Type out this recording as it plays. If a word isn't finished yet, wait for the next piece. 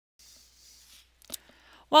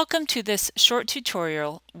Welcome to this short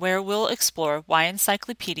tutorial where we'll explore why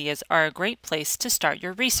encyclopedias are a great place to start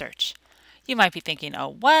your research. You might be thinking,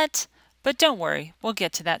 oh, what? But don't worry, we'll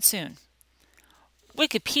get to that soon.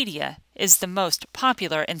 Wikipedia is the most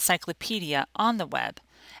popular encyclopedia on the web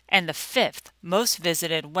and the 5th most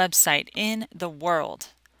visited website in the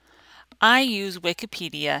world. I use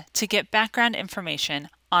Wikipedia to get background information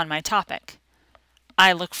on my topic.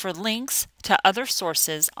 I look for links to other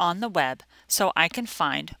sources on the web so I can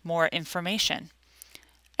find more information.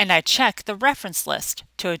 And I check the reference list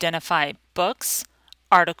to identify books,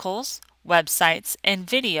 articles, websites, and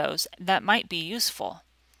videos that might be useful.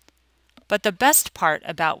 But the best part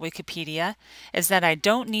about Wikipedia is that I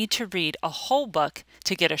don't need to read a whole book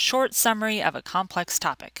to get a short summary of a complex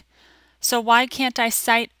topic. So why can't I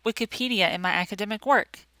cite Wikipedia in my academic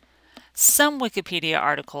work? Some Wikipedia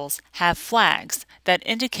articles have flags that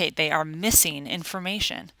indicate they are missing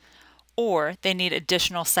information, or they need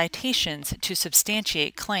additional citations to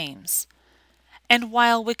substantiate claims. And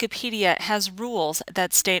while Wikipedia has rules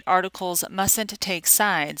that state articles mustn't take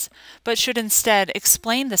sides, but should instead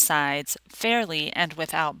explain the sides fairly and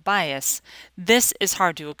without bias, this is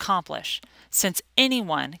hard to accomplish, since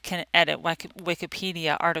anyone can edit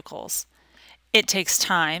Wikipedia articles. It takes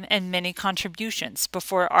time and many contributions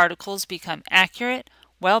before articles become accurate,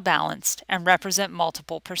 well-balanced, and represent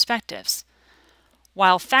multiple perspectives.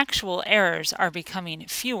 While factual errors are becoming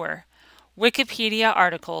fewer, Wikipedia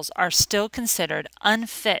articles are still considered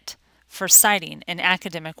unfit for citing in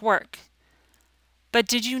academic work. But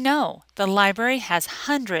did you know the library has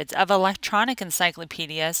hundreds of electronic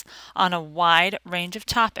encyclopedias on a wide range of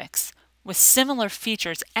topics with similar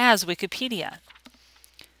features as Wikipedia?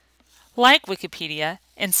 Like Wikipedia,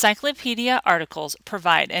 encyclopedia articles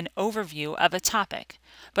provide an overview of a topic,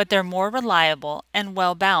 but they're more reliable and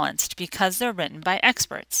well-balanced because they're written by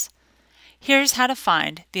experts. Here's how to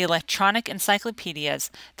find the electronic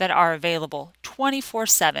encyclopedias that are available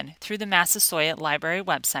 24/7 through the Massasoit Library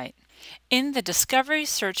website. In the Discovery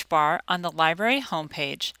search bar on the library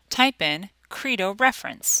homepage, type in Credo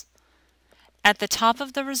Reference. At the top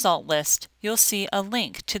of the result list, you'll see a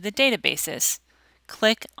link to the databases.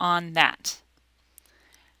 Click on that.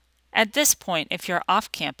 At this point, if you're off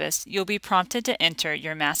campus, you'll be prompted to enter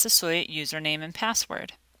your Massasoit username and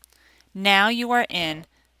password. Now you are in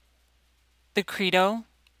the Credo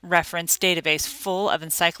reference database full of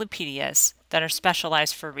encyclopedias that are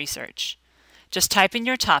specialized for research. Just type in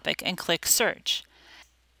your topic and click Search.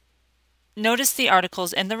 Notice the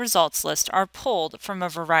articles in the results list are pulled from a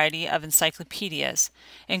variety of encyclopedias,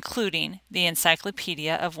 including the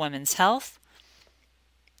Encyclopedia of Women's Health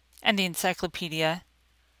and the Encyclopedia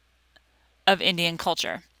of Indian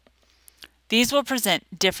Culture. These will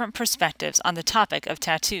present different perspectives on the topic of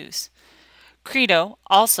tattoos. Credo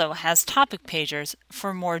also has topic pages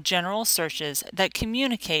for more general searches that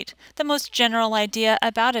communicate the most general idea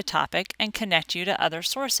about a topic and connect you to other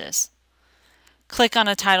sources. Click on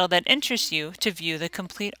a title that interests you to view the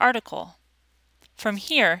complete article. From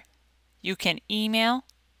here, you can email,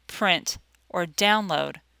 print, or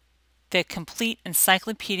download the complete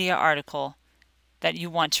encyclopedia article that you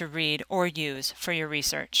want to read or use for your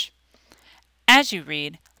research. As you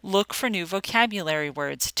read, look for new vocabulary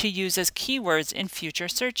words to use as keywords in future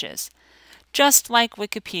searches. Just like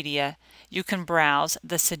Wikipedia, you can browse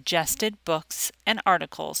the suggested books and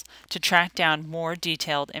articles to track down more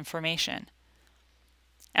detailed information.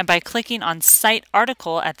 And by clicking on Cite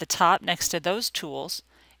Article at the top next to those tools,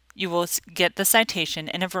 you will get the citation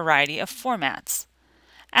in a variety of formats.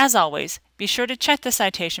 As always, be sure to check the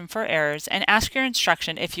citation for errors and ask your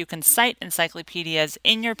instruction if you can cite encyclopedias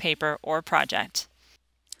in your paper or project.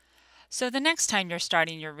 So the next time you're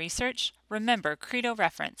starting your research, remember Credo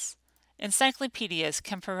Reference. Encyclopedias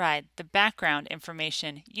can provide the background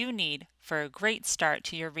information you need for a great start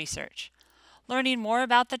to your research. Learning more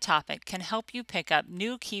about the topic can help you pick up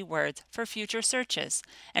new keywords for future searches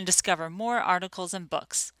and discover more articles and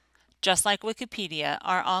books. Just like Wikipedia,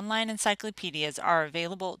 our online encyclopedias are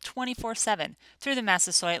available 24/7 through the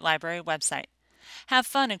Massasoit Library website. Have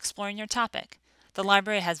fun exploring your topic. The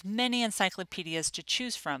library has many encyclopedias to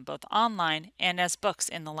choose from, both online and as books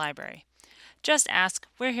in the library. Just ask,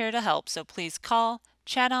 we're here to help, so please call,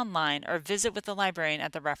 chat online, or visit with the librarian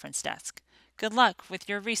at the reference desk. Good luck with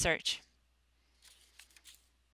your research.